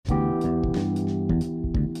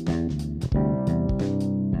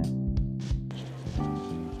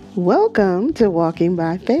Welcome to Walking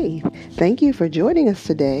by Faith. Thank you for joining us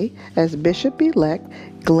today as Bishop-elect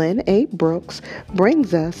Glenn A. Brooks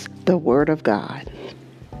brings us the Word of God.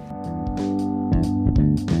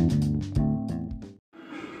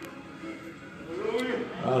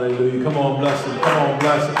 Hallelujah. Come on, bless him. Come on,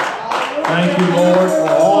 bless him. Thank you, Lord, for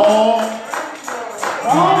all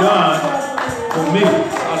you've done for me.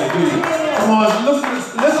 Hallelujah. Come on,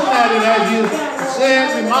 listen at it as you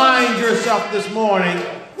said, remind yourself this morning.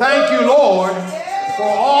 Thank you, Lord, for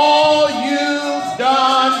all you've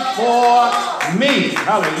done for me.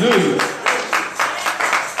 Hallelujah.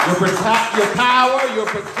 Your power, your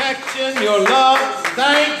protection, your love.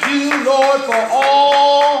 Thank you, Lord, for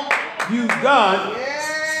all you've done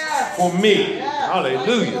for me.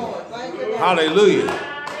 Hallelujah. Hallelujah.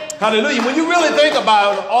 Hallelujah. When you really think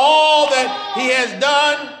about all that he has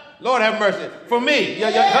done, Lord have mercy, for me.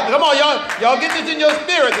 Come on, y'all get this in your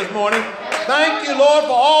spirit this morning. Thank you, Lord,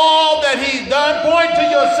 for all that he's done. Point to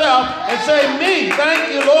yourself and say, me. Thank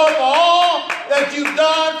you, Lord, for all that you've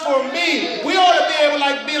done for me. We ought to be able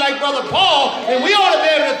to be like Brother Paul, and we ought to be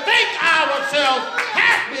able to think ourselves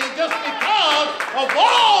happy just because of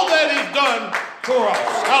all that he's done for us.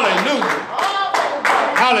 Hallelujah.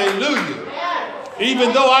 Hallelujah.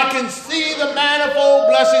 Even though I can see the manifold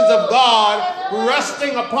blessings of God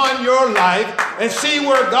resting upon your life and see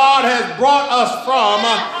where God has brought us from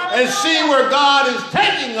and see where God is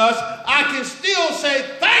taking us, I can still say,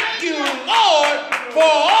 thank you, Lord, for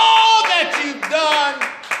all that you've done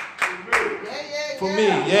for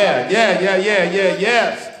me.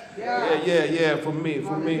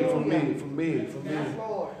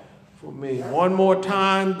 For me. One more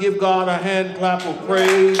time, give God a hand clap of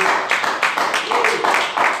praise.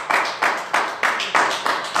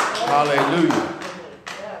 Hallelujah.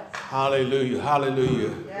 Hallelujah.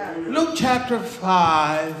 Hallelujah. Luke chapter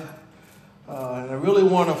 5. And I really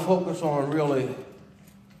want to focus on really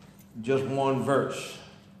just one verse.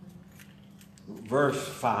 Verse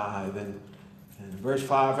 5. And verse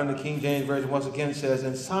 5 in the King James Version once again says,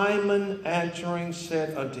 and Simon answering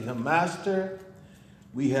said unto him, Master,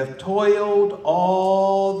 we have toiled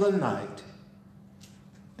all the night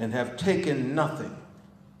and have taken nothing.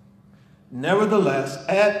 Nevertheless,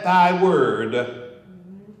 at thy word,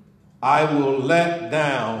 I will let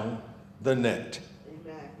down the net.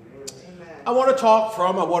 Amen. I want to talk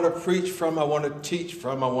from, I want to preach from, I want to teach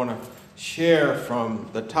from, I want to share from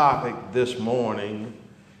the topic this morning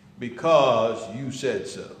because you said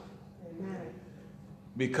so. Amen.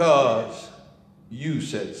 Because you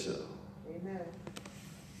said so. Amen.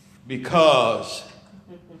 Because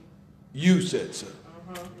you said so.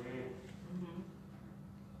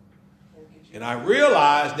 And I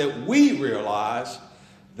realize that we realize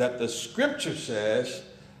that the scripture says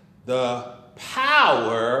the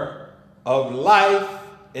power of life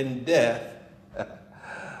and death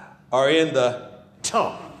are in the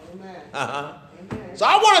tongue. Amen. So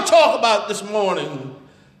I want to talk about this morning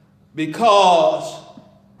because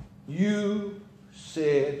you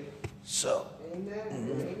said so.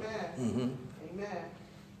 Amen. Amen.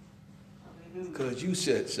 Because you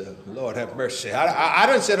said so. Lord have mercy. I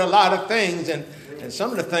done said a lot of things, and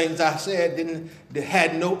some of the things I said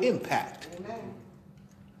had no impact. Amen.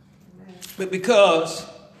 But because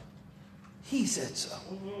he said so.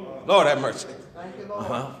 Mm-hmm. Lord have mercy. Thank you, Lord.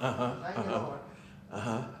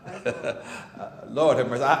 Lord have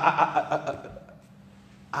mercy.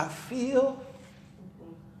 I feel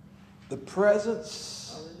the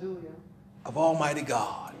presence of Almighty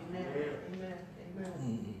God. Amen. Amen.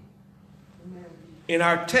 In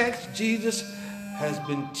our text, Jesus has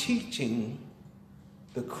been teaching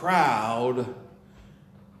the crowd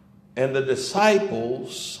and the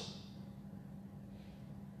disciples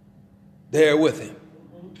there with him.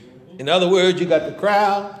 In other words, you got the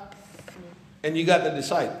crowd and you got the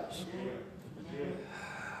disciples.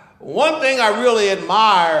 One thing I really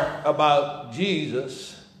admire about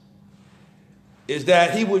Jesus is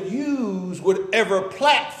that he would use whatever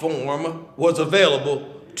platform was available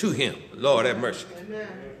to him. Lord have mercy.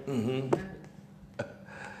 Mm-hmm.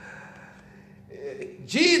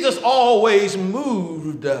 Jesus always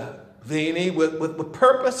moved, Vinny, with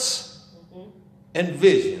purpose and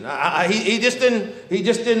vision. He just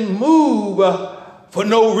didn't move for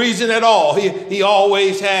no reason at all. He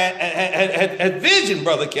always had vision,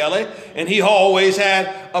 Brother Kelly, and he always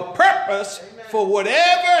had a purpose for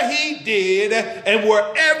whatever he did and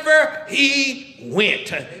wherever he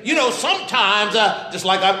went. You know, sometimes, just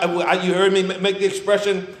like you heard me make the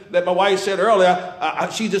expression that my wife said earlier,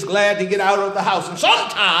 she's just glad to get out of the house. And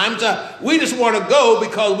sometimes we just want to go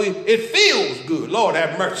because it feels good. Lord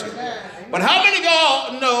have mercy. But how many of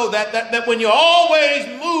y'all know that when you're always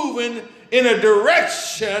moving in a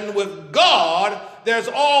direction with God, there's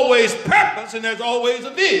always purpose and there's always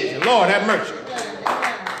a vision? Lord have mercy.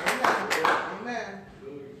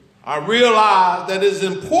 I realize that it's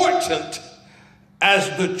important as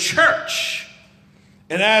the church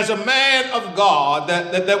and as a man of God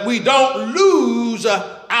that we don't lose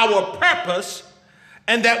our purpose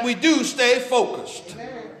and that we do stay focused.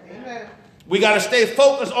 Amen. We got to stay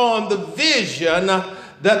focused on the vision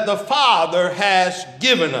that the Father has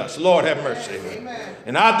given us. Lord have mercy. Amen.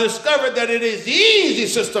 And I've discovered that it is easy,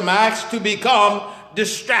 Sister Max, to become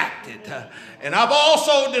distracted. And I've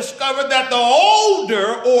also discovered that the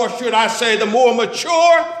older, or should I say the more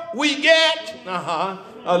mature we get,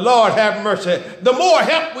 Lord have mercy, the more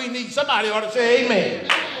help we need. Somebody ought to say amen.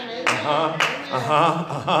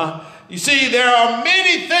 You see, there are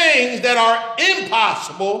many things that are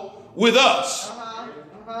impossible with us,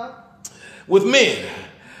 with men.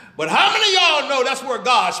 But how many of y'all know that's where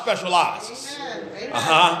God specializes?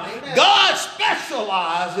 God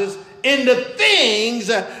specializes in the things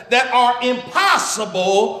that are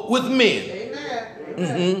impossible with men.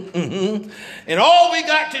 And all we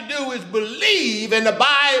got to do is believe, and the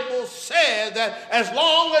Bible says that as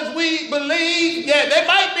long as we believe, they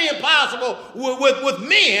might be impossible with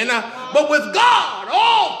men, but with God,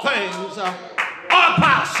 all things are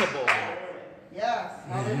possible. Yes.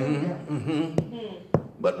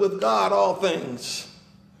 But with God, all things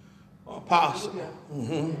are possible.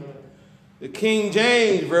 The King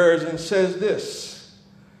James Version says this.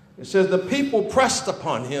 It says, the people pressed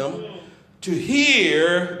upon him to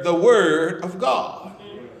hear the word of God.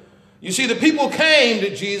 You see, the people came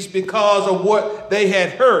to Jesus because of what they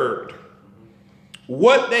had heard,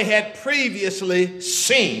 what they had previously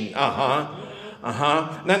seen. Now,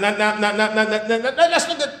 let's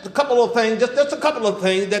look at a couple of things, just a couple of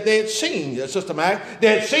things that they had seen, Sister Mac. They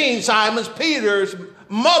had seen Simon Peter's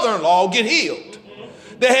mother-in-law get healed.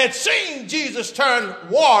 They had seen Jesus turn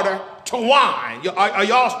water to wine. Are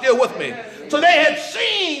y'all still with me? So they had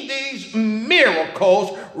seen these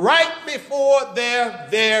miracles right before their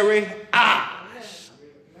very eyes.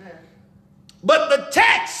 But the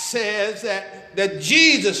text says that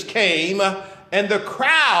Jesus came and the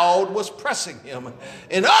crowd was pressing him.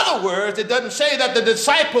 In other words, it doesn't say that the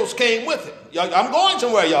disciples came with him. I'm going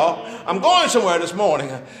somewhere, y'all. I'm going somewhere this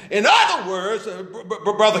morning. In other words,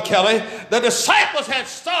 Brother Kelly, the disciples had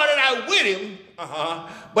started out with him,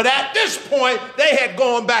 but at this point, they had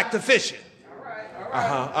gone back to fishing.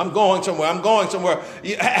 I'm going somewhere.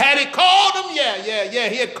 Had he called them? Yeah,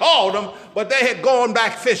 he had called them, but they had gone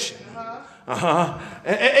back fishing.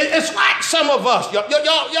 It's like some of us, y'all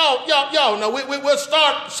know, we'll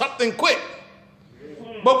start something quick.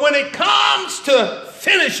 But when it comes to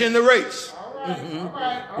finishing the race,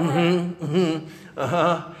 I'm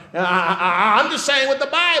just saying what the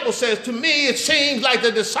Bible says. To me, it seems like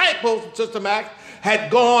the disciples, Sister Mac, had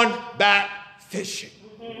gone back fishing.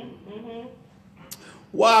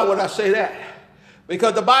 Why would I say that?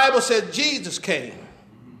 Because the Bible said Jesus came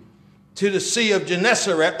to the Sea of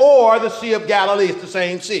Gennesaret or the Sea of Galilee. It's the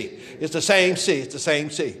same sea. It's the same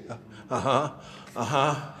sea.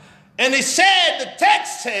 And he said, the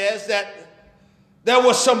text says that there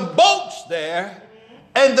were some boats there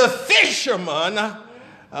and the fishermen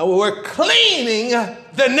were cleaning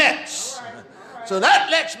the nets. So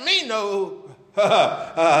that lets me know,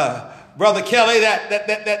 Brother Kelly, that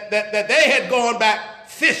they had gone back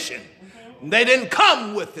fishing. They didn't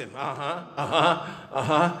come with him.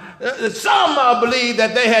 Some believe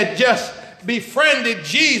that they had just befriended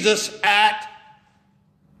Jesus at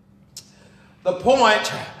the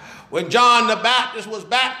point when John the Baptist was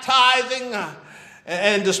baptizing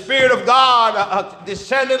and the Spirit of God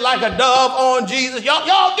descended like a dove on Jesus.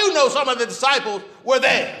 Y'all do know some of the disciples were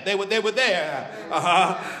there. They were there.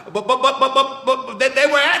 But they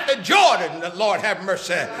were at the Jordan, the Lord have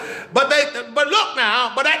mercy. But look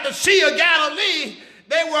now, but at the Sea of Galilee,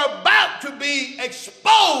 they were about to be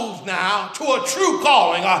exposed now to a true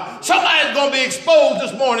calling. Somebody's going to be exposed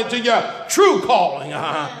this morning to your true calling.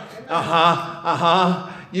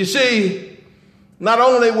 You see, not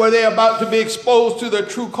only were they about to be exposed to their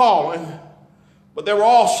true calling, but they were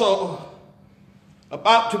also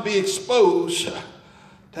about to be exposed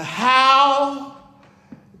to how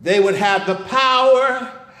they would have the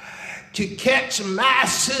power to catch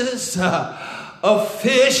masses of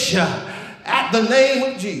fish at the name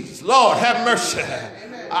of Jesus. Lord, have mercy.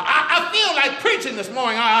 I feel like preaching this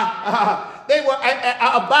morning. They were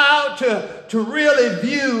about to really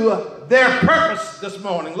view their purpose this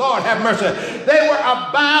morning. Lord have mercy. They were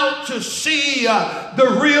about to see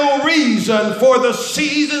the real reason for the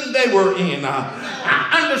season they were in.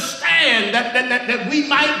 I understand that we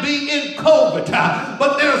might be in COVID,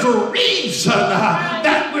 but there's a reason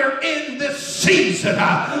that we're in this season.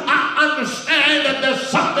 I understand that there's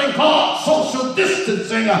something called social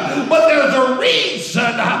distancing, but there's a reason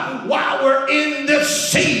why we're in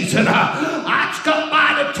this season. I come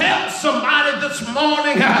by to tell somebody this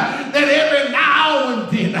morning that every now and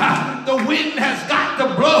then the wind has got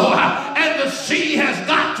to blow and the sea has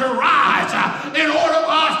got to rise in order for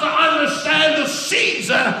us to understand the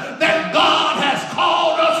season that God has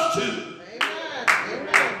called us to.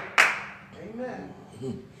 Amen.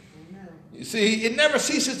 Amen. You see, it never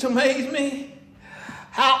ceases to amaze me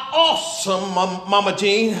how awesome, Mama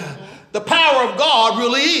Jean, the power of God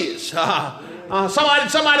really is.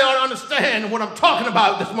 Somebody ought to understand what I'm talking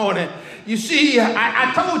about this morning. You see,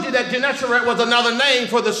 I told you that Gennesaret was another name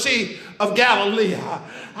for the Sea of Galilee.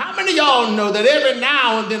 How many of y'all know that every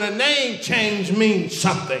now and then a name change means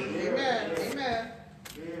something? Amen. Amen.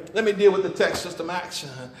 Let me deal with the text, Sister Max.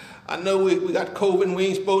 I know we got COVID and we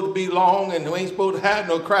ain't supposed to be long and we ain't supposed to have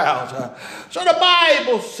no crowds. So the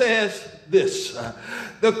Bible says this.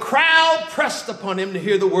 The crowd pressed upon him to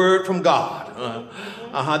hear the word from God.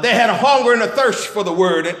 They had a hunger and a thirst for the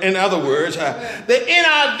word. In other words, the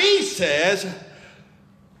NIV says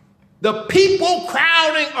the people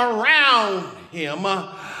crowding around him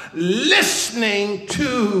listening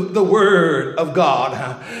to the word of God.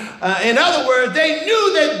 In other words, they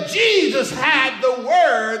knew that Jesus had the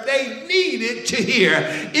word they needed to hear.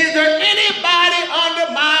 Is there anybody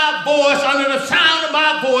under my voice, under the sound of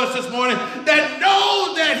my voice this morning, that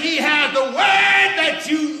knows that he has the word that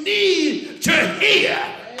you need to hear?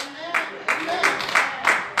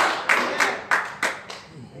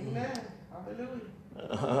 Amen.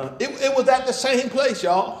 Hallelujah. It was at the same place,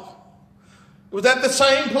 y'all. It was at the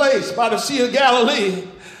same place by the Sea of Galilee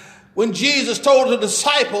when Jesus told the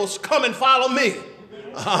disciples, come and follow me.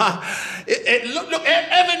 Look,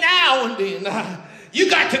 every now and then, you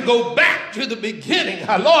got to go back to the beginning.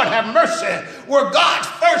 Lord have mercy, where God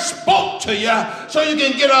first spoke to you so you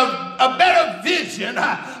can get a better vision,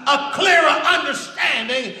 a clearer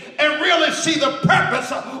understanding, and really see the purpose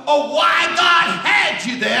of why God had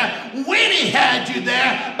you there, when he had you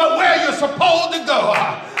there, but where you're supposed to go.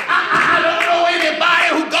 I don't know anybody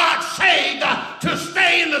who God saved to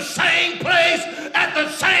stay in the same place at the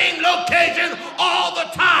same location all the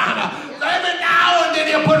time. Every now and then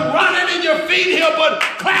he'll put running in your feet, he'll put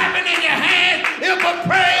clapping in your hands, he'll put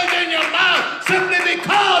praise in your mouth simply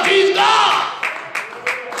because he's God.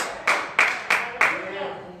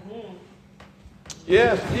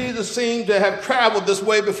 Yes, Jesus seemed to have traveled this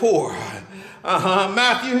way before.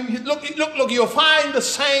 Matthew, look, you'll find the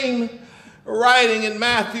same writing in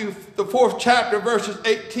Matthew, the 4th chapter, verses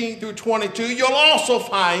 18 through 22. You'll also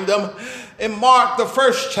find them in Mark, the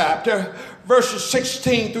 1st chapter, verses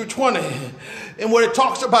 16 through 20. And where it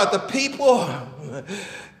talks about the people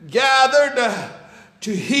gathered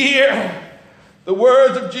to hear the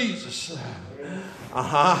words of Jesus.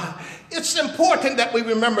 It's important that we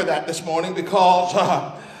remember that this morning because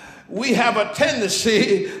we have a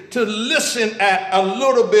tendency to listen at a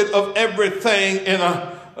little bit of everything and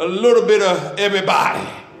a little bit of everybody.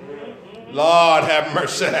 Lord have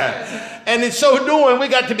mercy. And in so doing, we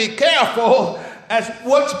got to be careful as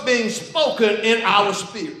what's being spoken in our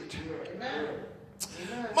spirit.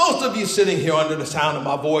 Most of you sitting here under the sound of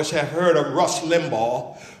my voice have heard of Rush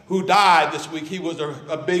Limbaugh, who died this week. He was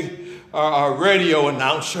a big radio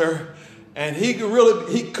announcer, and he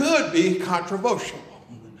could be controversial.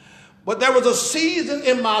 But there was a season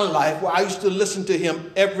in my life where I used to listen to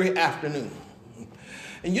him every afternoon.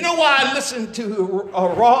 And you know why I listened to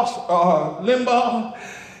Rush Limbaugh?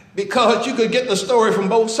 Because you could get the story from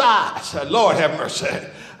both sides. Lord have mercy.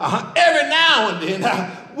 Every now and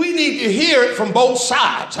then, we need to hear it from both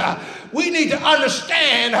sides. We need to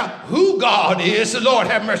understand who God is, Lord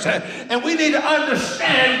have mercy. And we need to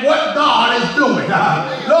understand what God is doing.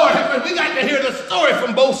 Lord have mercy. We got to hear the story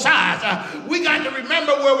from both sides. We got to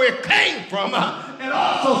remember where we came from and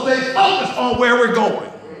also stay focused on where we're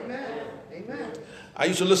going. Amen. I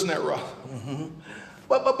used to listen to that Rush.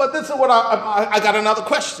 But this is what I got another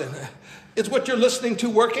question. Is what you're listening to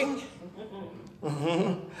working?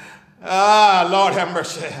 Lord have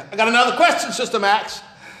mercy. I got another question, Sister Max.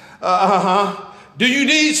 Do you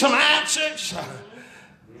need some answers?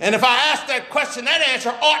 And if I ask that question, that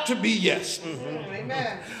answer ought to be yes.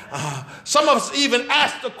 Amen. Some of us even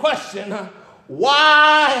ask the question,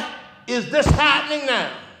 why is this happening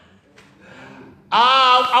now?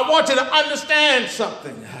 I want you to understand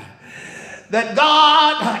something. that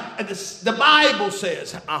God, the Bible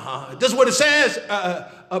says, this is what it says,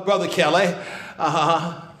 Brother Kelly.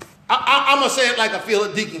 I'm going to say it like I feel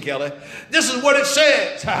it, Deacon Kelly. This is what it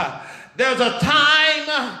says. There's a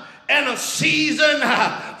time and a season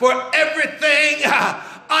for everything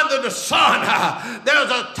under the sun. There's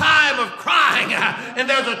a time of crying, and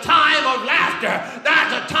there's a time of laughter.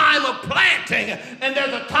 There's a time of planting, and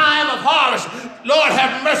there's a time of harvest. Lord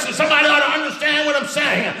have mercy. Somebody ought to understand what I'm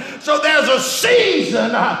saying. So there's a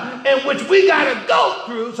season in which we got to go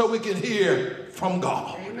through so we can hear from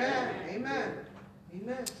God. Amen. Amen.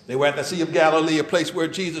 Amen. They were at the Sea of Galilee, a place where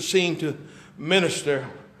Jesus seemed to minister,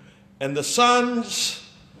 and the sons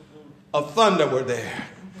of thunder were there.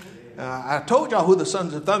 I told y'all who the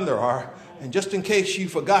sons of thunder are, and just in case you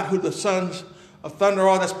forgot who the sons of thunder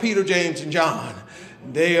are, that's Peter, James, and John.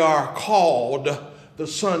 They are called the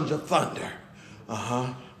sons of thunder.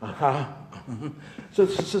 So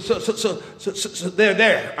they're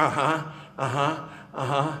there.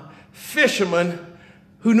 Fishermen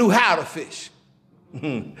who knew how to fish.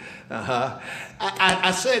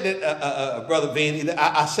 I said that, Brother Vanny,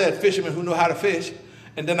 I said fishermen who know how to fish.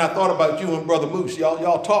 And then I thought about you and Brother Moose.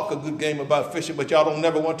 Y'all talk a good game about fishing, but y'all don't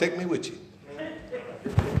never want to take me with you.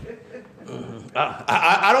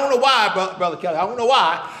 I don't know why, Brother Kelly. I don't know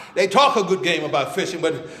why. They talk a good game about fishing,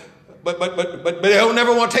 but they don't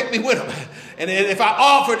never want to take me with them. And if I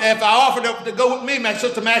offered them to go with me, my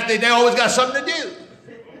sister Max, they always got something to do.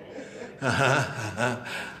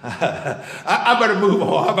 I better move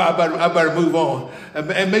on. I better move on.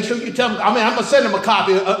 And make sure you tell them. I mean, I'm going to send them a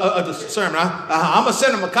copy of the sermon. I'm going to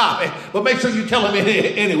send them a copy. But make sure you tell them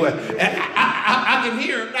anyway. I can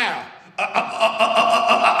hear it now.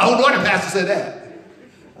 Oh, Lord, the pastor said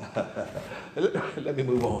that. Let me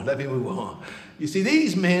move on. You see,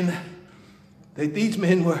 these men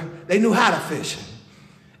knew how to fish.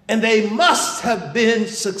 And they must have been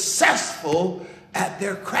successful at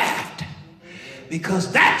their craft,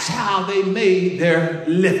 because that's how they made their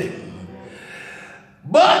living.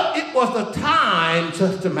 But it was the time,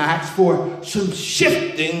 Sister Max, for some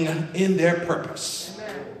shifting in their purpose.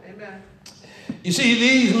 Amen. You see,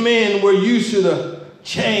 these men were used to the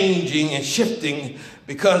changing and shifting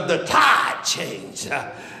because the tide changed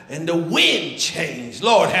and the wind changed.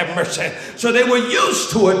 Lord have mercy. So they were used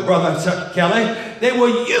to it, Brother Kelly. They were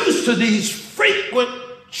used to these frequent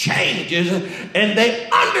changes, and they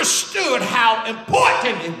understood how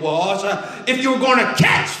important it was. If you were going to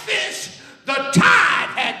catch fish, the tide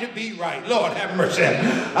had to be right. Lord have mercy.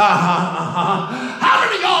 How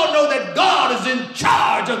many of y'all know that God is in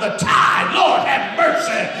charge of the tide? Lord have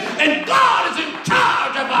mercy. And God is in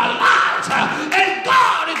charge of our lives. And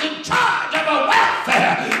God is in charge of our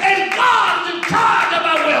welfare. And God is in charge of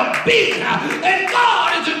our well-being. And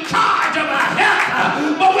God is in charge of our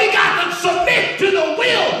health. But we got to submit to the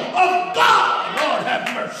will of God. Lord have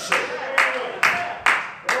mercy.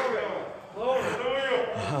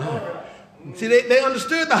 See, they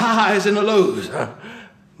understood the highs and the lows.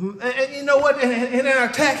 And you know what? In our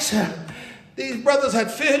text, these brothers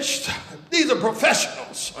had fished. These are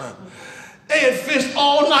professionals. They had fished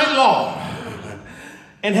all night long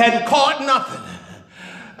and hadn't caught nothing.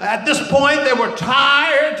 At this point, they were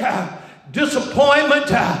tired,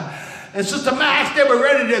 disappointment, and Sister Max, they were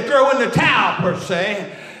ready to throw in the towel, per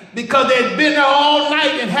se, because they had been there all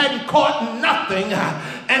night and hadn't caught nothing.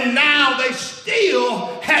 And now they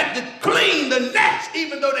still had to clean the nets,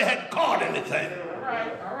 even though they hadn't caught anything. All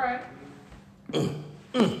right.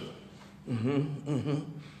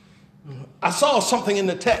 I saw something in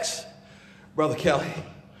the text, Brother Kelly.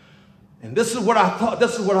 And this is what I thought,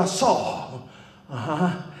 this is what I saw.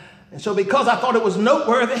 And so because I thought it was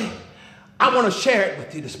noteworthy, I want to share it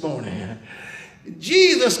with you this morning.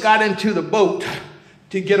 Jesus got into the boat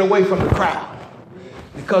to get away from the crowd,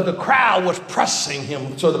 because the crowd was pressing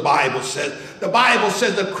him. So the Bible says. The Bible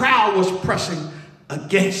says the crowd was pressing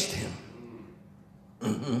against him.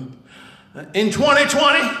 In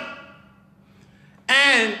 2020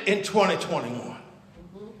 and in 2021,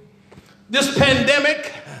 this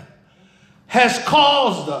pandemic has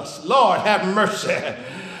caused us, Lord have mercy,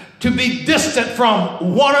 to be distant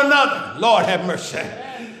from one another. Lord have mercy.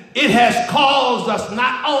 It has caused us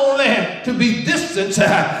not only to be distant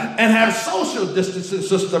and have social distancing,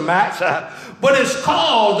 Sister Max, but it's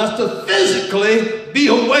caused us to physically be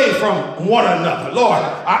away from one another. Lord,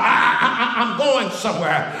 I'm going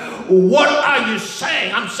somewhere. What are you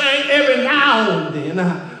saying? I'm saying every now and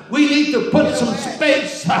then we need to put some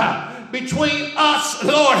space between us,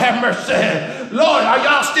 Lord have mercy. Lord, are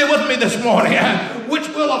y'all still with me this morning? Which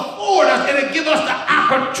will afford us and it give us the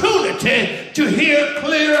opportunity to hear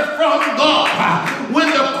clear from God. When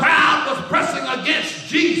the crowd was pressing against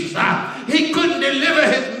Jesus, he couldn't deliver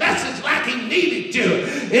his message like he needed to.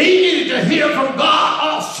 He needed to hear from God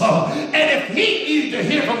also. And if he needed to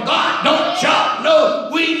hear from God, don't y'all know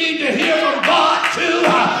we need to hear from God too?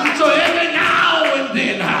 So every now and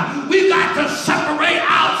then, we got to separate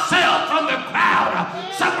ourselves from the crowd,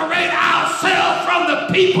 separate ourselves from the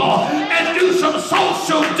people, and do some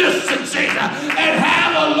social distancing and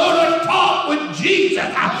have a little talk with Jesus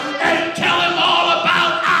and tell him all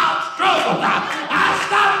about our struggles. I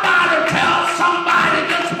stopped by to tell somebody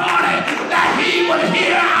this morning that he would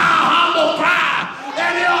hear our humble cry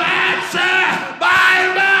and he'll answer by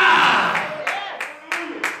and by.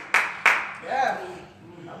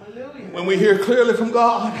 When we hear clearly from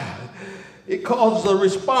God, it causes a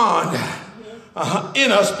respond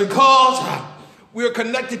in us because we're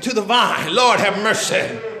connected to the vine. Lord have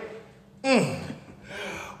mercy.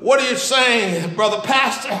 What are you saying, brother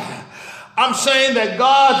pastor? I'm saying that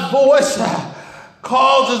God's voice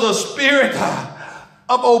causes a spirit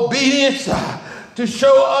of obedience to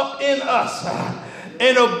show up in us.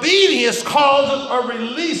 And obedience causes a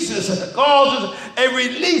release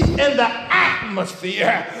in the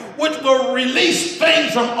atmosphere, which will release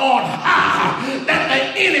things from on high that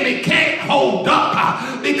the enemy can't hold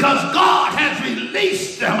up because God has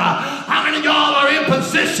released them. How many of y'all are in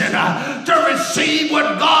position to receive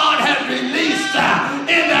what God has released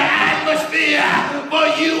in the atmosphere for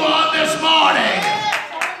you on this morning?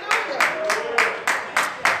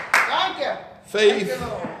 Thank you. Faith. Thank you,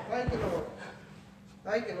 Lord. Thank you, Lord.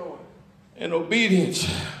 Thank you, Lord. And obedience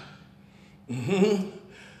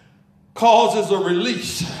causes a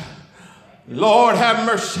release. Lord have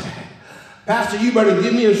mercy. Pastor, you better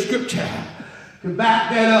give me a scripture to back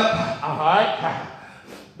that up. All right.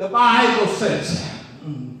 The Bible says,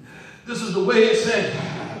 this is the way it said.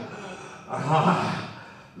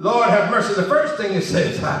 Lord have mercy. The first thing it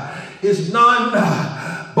says is none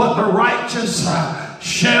but the righteous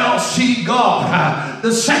shall see God.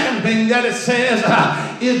 The second thing that it says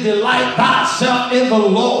is delight thyself in the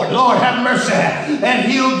Lord. Lord have mercy.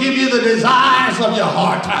 And he'll give you the desires of your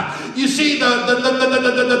heart. You see, the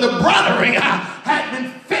brethren had been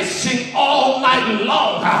fishing all night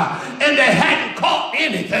long and they hadn't caught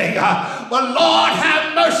anything. But Lord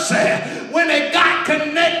have mercy, when they got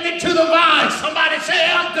connected to the vine, somebody say,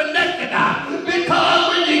 I'm connected. Because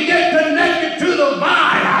when you get connected to the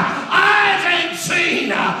vine, eyes ain't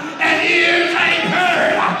seen and ears ain't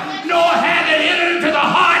heard, nor had it entered into the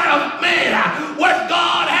heart of man what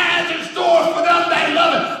God has in store for them that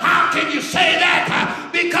love it. How can you say that?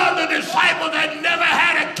 Because the disciples had never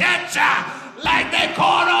had a catch like they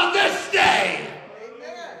caught on this day.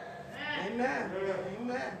 Amen.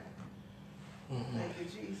 Amen. Thank you,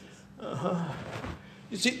 Jesus.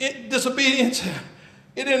 You see, disobedience,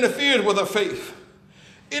 it interferes with our faith.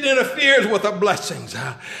 It interferes with our blessings.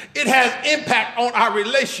 It has impact on our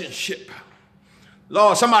relationship.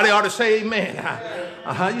 Lord, somebody ought to say amen.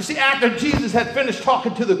 You see, after Jesus had finished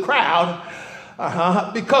talking to the crowd,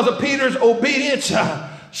 because of Peter's obedience,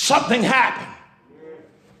 something happened.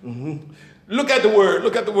 Look at the word.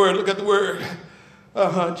 Look at the word. Look at the word.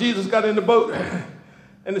 Jesus got in the boat.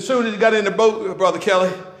 And as soon as he got in the boat, Brother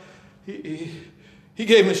Kelly, he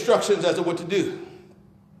gave instructions as to what to do.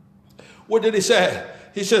 What did he say?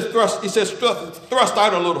 He says, thrust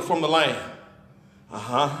out a little from the land.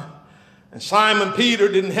 And Simon Peter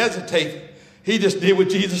didn't hesitate. He just did what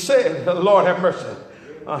Jesus said. Lord have mercy.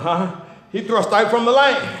 He thrust out from the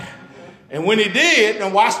land. And when he did,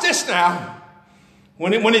 and watch this now,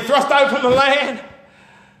 when he thrust out from the land,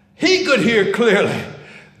 he could hear clearly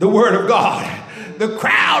the word of God. The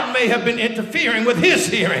crowd may have been interfering with his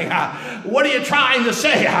hearing. What are you trying to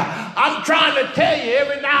say? I'm trying to tell you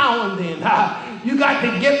every now and then, you got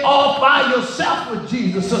to get off by yourself with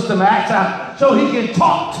Jesus, Sister Max, so he can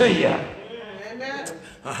talk to you.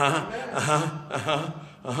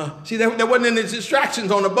 See, there wasn't any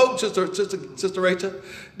distractions on the boat, Sister Rachel.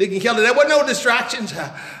 Deacon Kelly, there wasn't no distractions,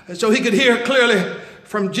 so he could hear clearly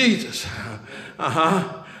from Jesus.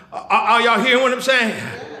 Are y'all hearing what I'm saying?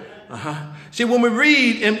 See, when we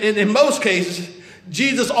read, in most cases,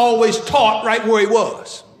 Jesus always taught right where he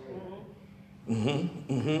was.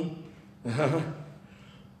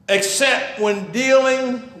 Except when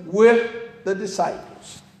dealing with the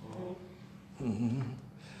disciples.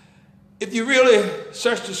 If you really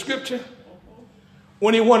search the scripture,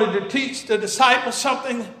 when he wanted to teach the disciples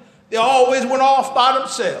something, they always went off by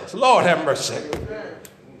themselves. Lord have mercy.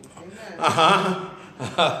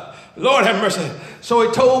 Lord have mercy. So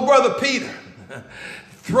he told Brother Peter,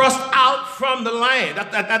 thrust out from the land.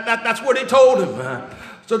 That's what he told him.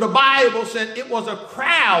 So the Bible said it was a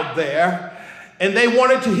crowd there, and they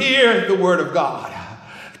wanted to hear the word of God.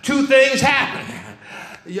 Two things happened.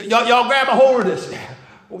 Y'all grab a hold of this.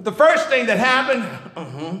 The first thing that happened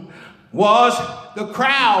was the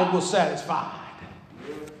crowd was satisfied.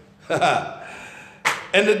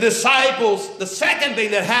 And the disciples, the second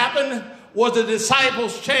thing that happened was the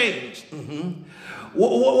disciples changed.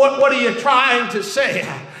 What are you trying to say?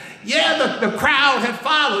 Yeah, the crowd had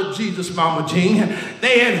followed Jesus, Mama Jean.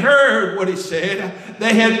 They had heard what he said.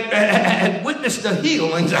 They had witnessed the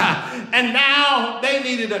healings. And now they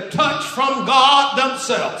needed a touch from God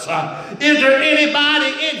themselves. Is there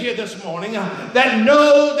anybody in here this morning that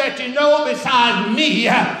knows that you know besides me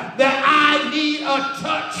that I need a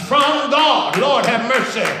touch from God? Lord have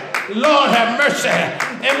mercy. Lord have mercy.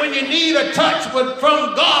 And when you need a touch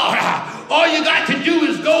from God, all you got to do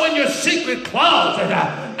is go in your secret closet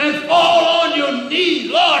and fall on your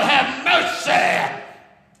knees. Lord have mercy.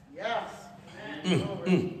 Yes.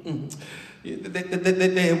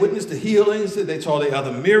 They had witnessed the healings. They saw the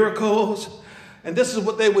other miracles. And this is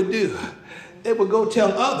what they would do. They would go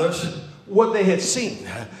tell others what they had seen.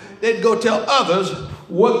 They'd go tell others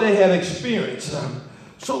what they had experienced.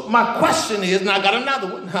 So my question is, and I got another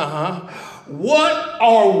one. What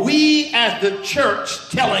are we as the church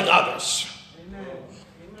telling others? Amen.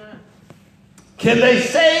 Can they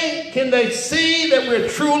see that we're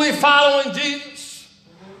truly following Jesus?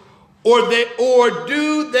 Or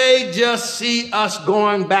do they just see us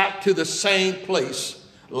going back to the same place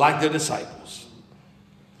like the disciples?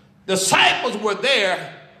 Disciples were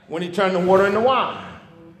there when he turned the water into wine.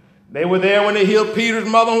 They were there when he healed Peter's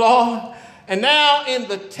mother-in-law. And now in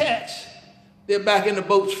the text, they're back in the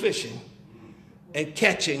boats fishing and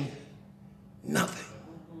catching nothing.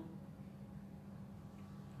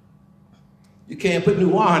 You can't put new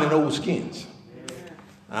wine in old skins.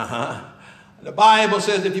 The Bible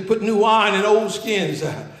says if you put new wine in old skins,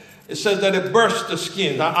 it says that it bursts the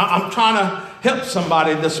skins. I'm trying to help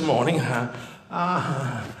somebody this morning.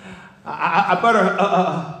 I better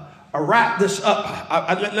wrap this up.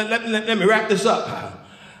 Let me wrap this up.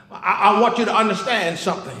 I want you to understand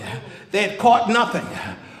something. They had caught nothing.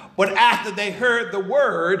 But after they heard the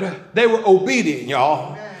word, they were obedient,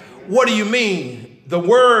 y'all. What do you mean? The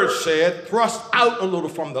word said, thrust out a little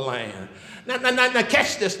from the land. Now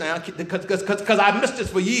catch this now, because I missed this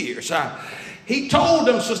for years. He told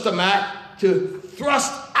them, Sister Mac, to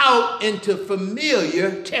thrust out into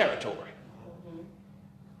familiar territory.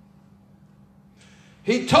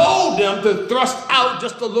 He told them to thrust out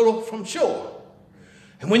just a little from shore.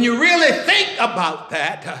 And when you really think about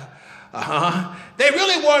that, they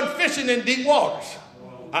really weren't fishing in deep waters.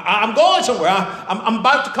 I'm going somewhere. I'm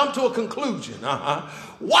about to come to a conclusion.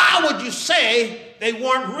 Why would you say they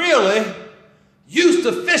weren't really used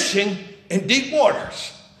to fishing in deep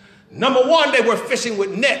waters? Number one, they were fishing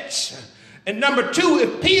with nets. And number two,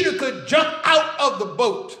 if Peter could jump out of the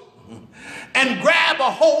boat and grab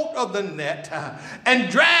a hold of the net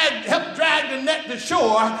and help drag the net to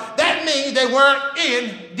shore, that means they weren't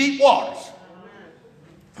in deep waters.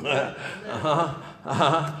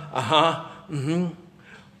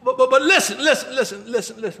 But listen.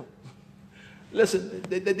 Listen,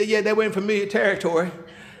 they were in familiar territory.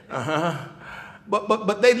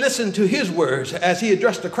 But they listened to his words as he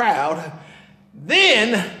addressed the crowd.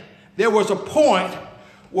 Then there was a point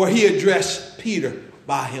where he addressed Peter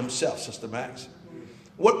by himself, Sister Max.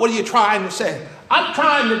 What are you trying to say? I'm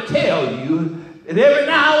trying to tell you that every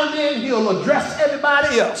now and then he'll address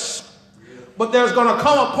everybody else. But there's going to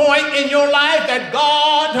come a point in your life that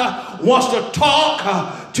God wants to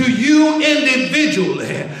talk to you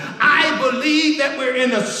individually. I believe that we're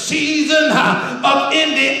in a season of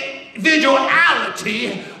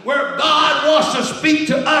individuality where God wants to speak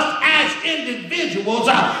to us as individuals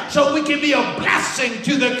so we can be a blessing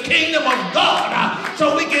to the kingdom of God,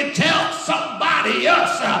 so we can tell somebody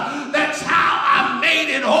else that's how I made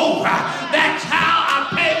it over, that's how I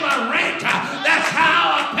pay my rent, that's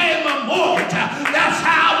how I pay my mortgage, that's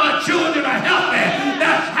how my children are healthy,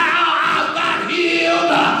 that's how I got healed,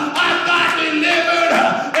 I got delivered,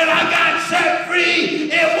 and I got set free.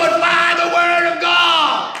 It was by the word of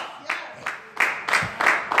God.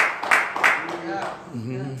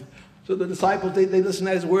 So the disciples, they listened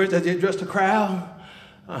to his words as he addressed the crowd.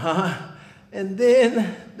 And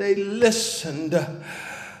then they listened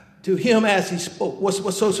to him as he spoke.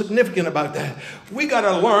 What's so significant about that? We got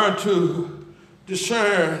to learn to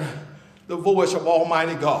discern the voice of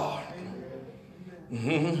Almighty God.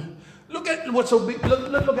 Look at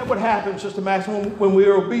what happened, Sister Max, when we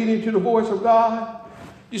were obedient to the voice of God.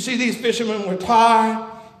 You see, these fishermen were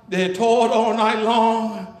tired. They had toiled all night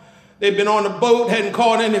long. They'd been on the boat, hadn't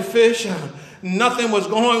caught any fish. Nothing was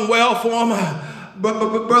going well for them.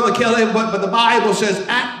 But Brother Kelly, but the Bible says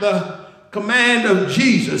at the command of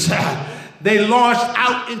Jesus, they launched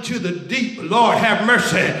out into the deep, Lord have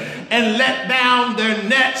mercy, and let down their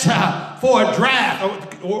nets for a draft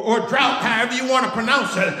or drought, however you want to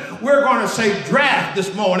pronounce it. We're going to say draft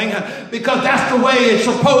this morning because that's the way it's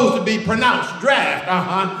supposed to be pronounced,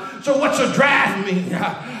 draft. So what's a draft mean?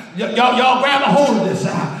 Y'all grab a hold of this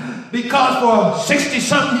because for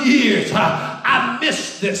 60-something years I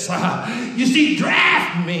missed this. You see,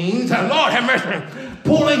 draft means, Lord have mercy,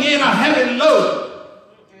 pulling in a heavy load.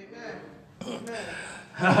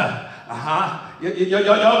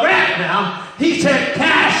 Y'all grab now. He said,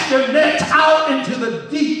 cast your nets out into the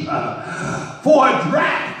deep for a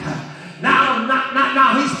draft.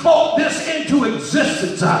 Now he spoke this into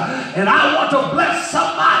existence. And I want to bless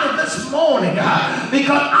somebody this morning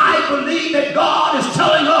because I believe that God is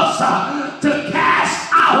telling us to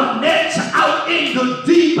cast our nets out in the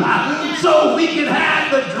deep so we can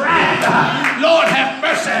have the draft. Lord have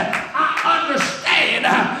mercy. I understand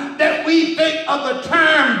that we think of the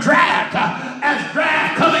term draft as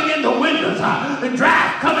draft coming in the windows, the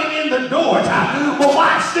draft coming in the doors. But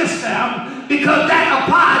watch this now, because that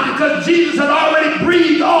applied because Jesus had already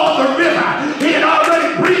breathed on the river. He had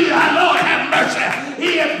already breathed, our Lord have mercy.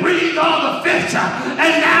 He had breathed on the fish,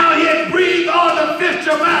 and now he had breathed on the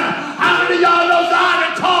fishermen. How many of y'all know God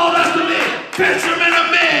had called us to be fishermen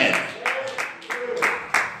of men?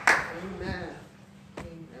 Amen.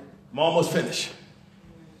 I'm almost finished.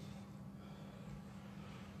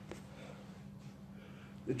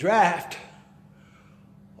 The draft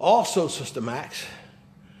also, Sister Max,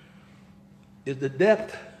 is the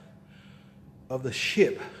depth of the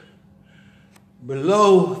ship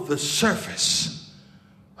below the surface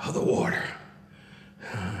of the water.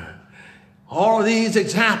 All of these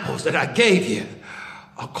examples that I gave you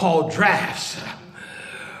are called drafts.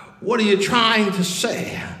 What are you trying to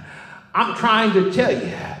say? I'm trying to tell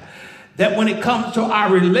you that when it comes to our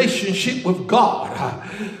relationship with God,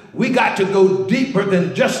 we got to go deeper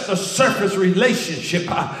than just a surface relationship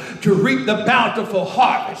to reap the bountiful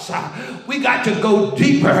harvest. We got to go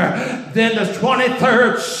deeper than the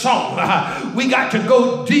 23rd Psalm. We got to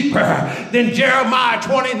go deeper than Jeremiah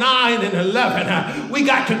 29 and 11. We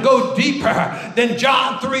got to go deeper than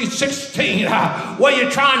John 3:16. What are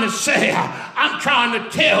you trying to say? I'm trying to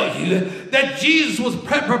tell you that Jesus was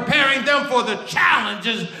preparing them for the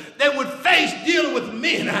challenges they would face dealing with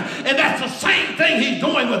men. And that's the same thing he's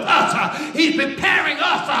doing with us. He's preparing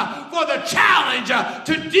us for the challenge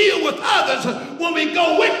to deal with others when we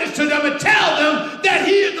go witness to them and tell them that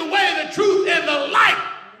he is the way, the truth, and the light.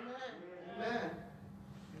 Amen.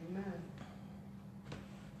 Amen.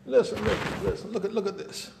 Listen. Look at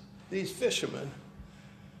this. These fishermen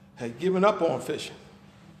had given up on fishing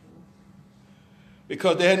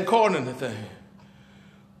because they hadn't caught anything.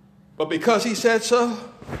 But because he said so,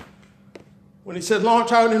 when he said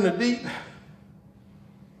launch out in the deep,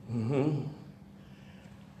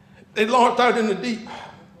 they launched out in the deep.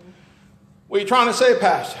 What are you trying to say,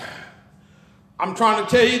 Pastor? I'm trying to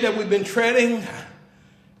tell you that we've been treading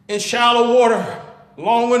in shallow water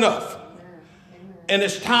long enough. And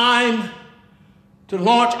it's time to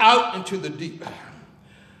launch out into the deep.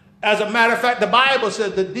 As a matter of fact, the Bible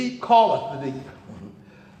says the deep calleth the deep.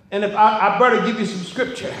 And if I better give you some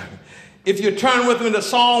scripture. If you turn with me to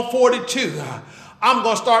Psalm 42, I'm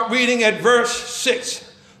going to start reading at verse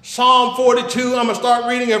 6. Psalm 42, I'm going to start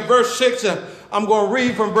reading at verse 6. I'm going to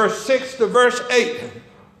read from verse 6 to verse 8.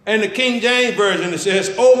 In the King James Version, it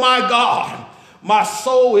says, "Oh my God, my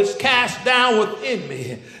soul is cast down within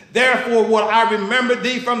me. Therefore will I remember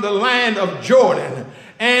thee from the land of Jordan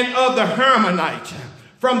and of the Hermonites,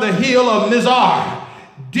 from the hill of Mizar.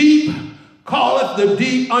 Deep calleth the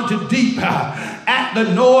deep unto deep at the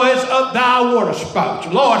noise of thy waterspouts.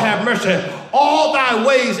 Lord have mercy. All thy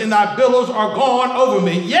ways and thy billows are gone over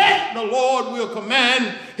me. Yet the Lord will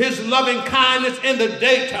command his loving kindness in the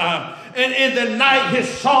daytime, and in the night his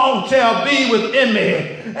song shall be within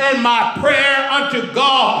me, and my prayer unto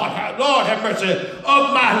God, Lord have mercy,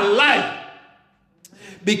 of my life.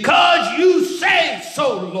 Because you say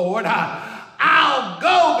so, Lord, I'll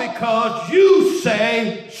go because you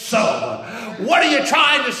say so." What are you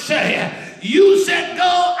trying to say? You said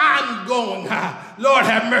go, I'm going. Lord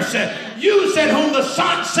have mercy. You said whom the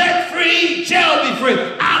Son set free shall be free.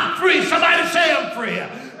 I'm free. Somebody say I'm free.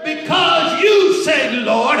 Because you said,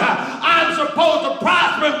 Lord, I'm supposed to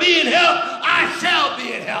prosper and be in health. I shall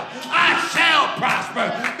be in health. I shall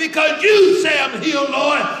prosper. Because you say I'm healed,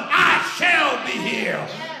 Lord, I shall be healed.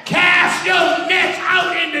 Cast your nets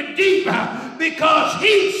out in the deep because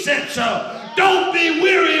he said so. Don't be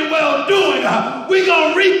weary in well doing. We're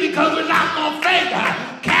going to reap because we're not going to faint.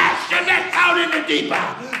 Cast your nets out in the deep.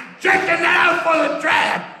 Stretch the net out for the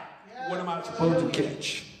drag. What am I supposed to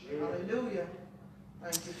catch? Hallelujah.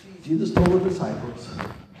 Thank you, Jesus. Jesus told the disciples,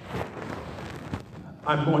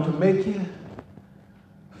 I'm going to make you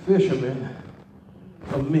fishermen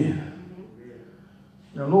of men.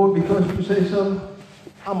 Now, Lord, because you say so,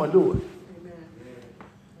 I'm going to do it.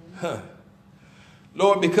 Huh.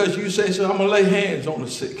 Lord, because you say so, I'm going to lay hands on the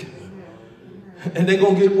sick. And they're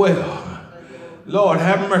going to get well. Lord,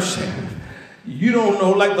 have mercy. You don't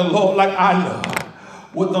know like the Lord, like I know,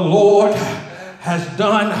 what the Lord has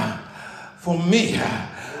done for me.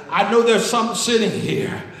 I know there's some sitting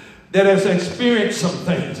here that has experienced some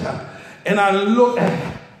things. And I look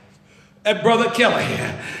at Brother Kelly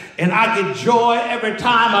and I get joy every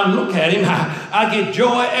time I look at him. I get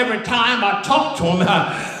joy every time I talk to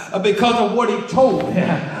him because of what he told me.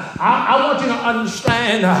 I want you to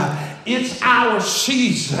understand it's our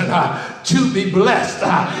season to be blessed.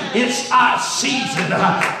 It's our season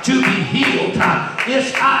to be healed.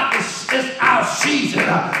 It's our season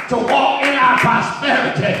to walk in our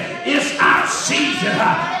prosperity. It's our season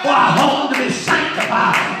for our home to be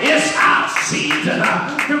sanctified. It's our season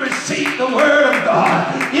to receive the word of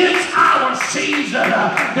God. It's our season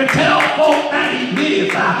to tell folk that he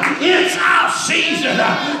lives. It's our season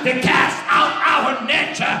to cast out our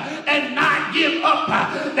net and not give up.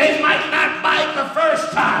 They might not bite the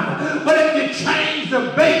first time, but if you change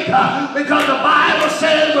the bait, because the Bible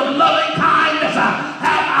says with loving kindness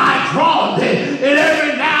have I drawn thee, and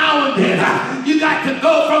every now and then you got to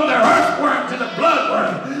go from the earthworm to the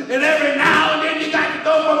bloodworm, and every now and then you got to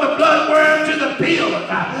go from the bloodworm to the peeler,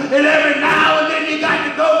 and every now and then you got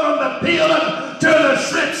to go from the peeler to the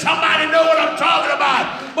shrimp. Somebody know what I'm talking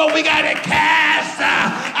about. But we got to cast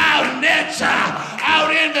our nets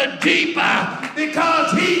out in the deep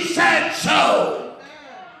because he said so.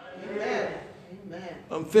 Amen. Amen.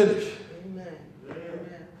 I'm finished. Amen.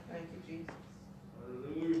 Amen. Thank you, Jesus.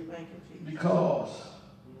 Thank you, Jesus. Because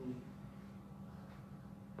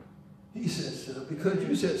he said so. Because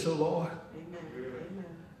you said so, Lord. Amen. Amen.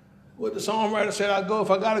 What the songwriter said, I go if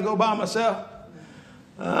I got to go by myself.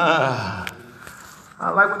 I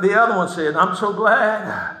like what the other one said. I'm so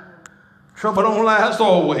glad. Trouble don't last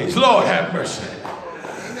always. Lord have mercy.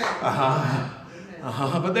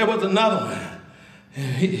 But there was another one.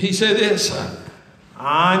 He said this.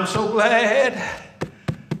 I'm so glad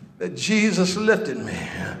that Jesus lifted me.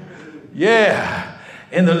 Yeah.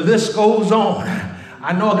 And the list goes on.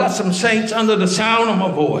 I know I got some saints under the sound of my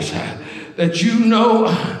voice that you know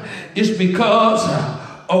it's because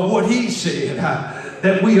of what he said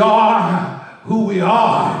that we are who we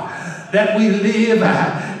are, that we live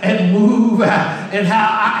and move and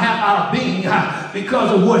have our being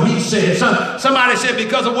because of what he said. Somebody said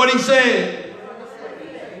because of what he said.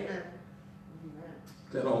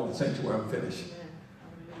 That all the sanctuary, I'm finished.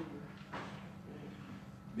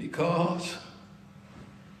 Because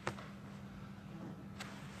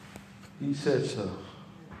he said so.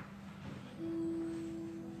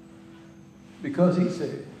 Because he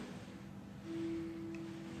said.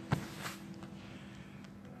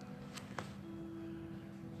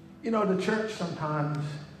 You know, the church sometimes,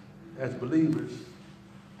 as believers,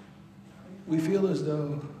 we feel as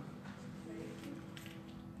though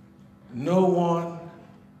no one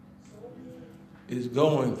is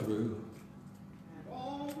going through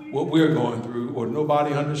what we're going through, or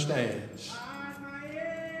nobody understands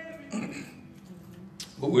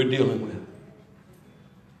what we're dealing with.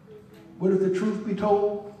 What if the truth be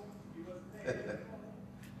told?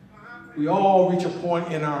 We all reach a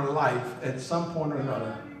point in our life at some point or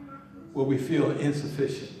another where we feel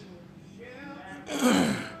insufficient.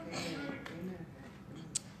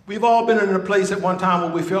 We've all been in a place at one time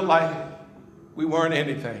where we felt like we weren't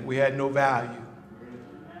anything. We had no value.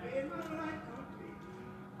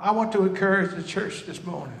 I want to encourage the church this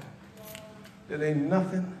morning that ain't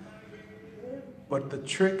nothing but the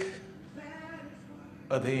trick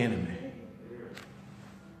of the enemy.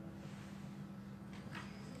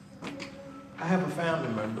 I have a family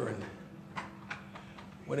member, and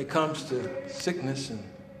when it comes to sickness and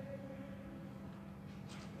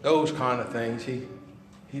those kind of things, he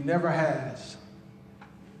never has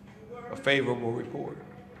a favorable report.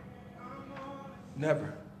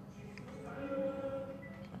 Never.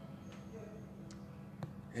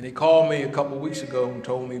 And he called me a couple of weeks ago and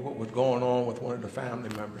told me what was going on with one of the family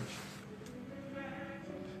members.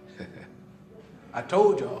 I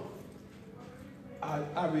told y'all,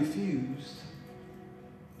 I refused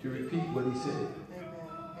to repeat what he said.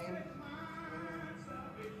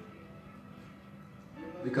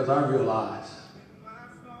 Because I realized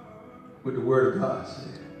what the Word of God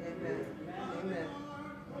said.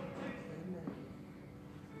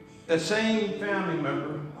 That same family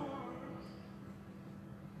member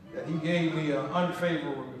that he gave me an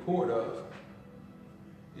unfavorable report of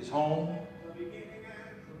is home,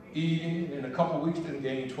 eating, in a couple of weeks didn't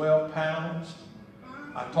gain 12 pounds.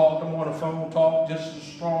 I talked to him on the phone, talked just as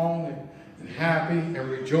strong and happy and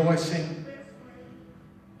rejoicing.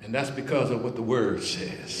 And that's because of what the Word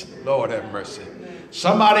says. Lord have mercy.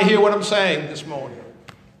 Somebody hear what I'm saying this morning.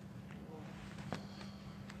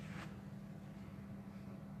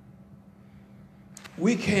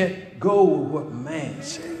 We can't go with what man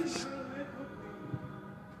says.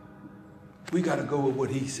 We got to go with what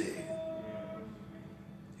he said.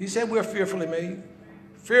 He said we're fearfully made,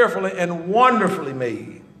 fearfully and wonderfully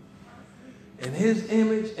made, in his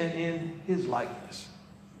image and in his likeness.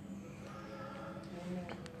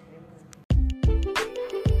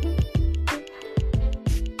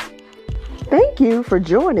 Thank you for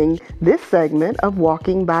joining this segment of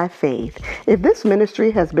Walking by Faith. If this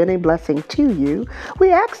ministry has been a blessing to you,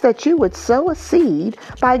 we ask that you would sow a seed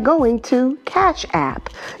by going to Cash App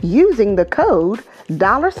using the code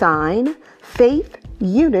 $Faith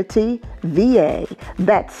Unity VA.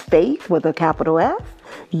 That's faith with a capital F,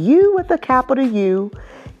 U with a capital U,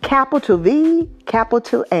 capital V,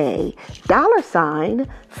 capital A,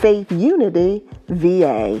 $Faith Unity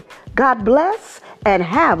VA. God bless and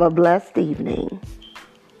have a blessed evening.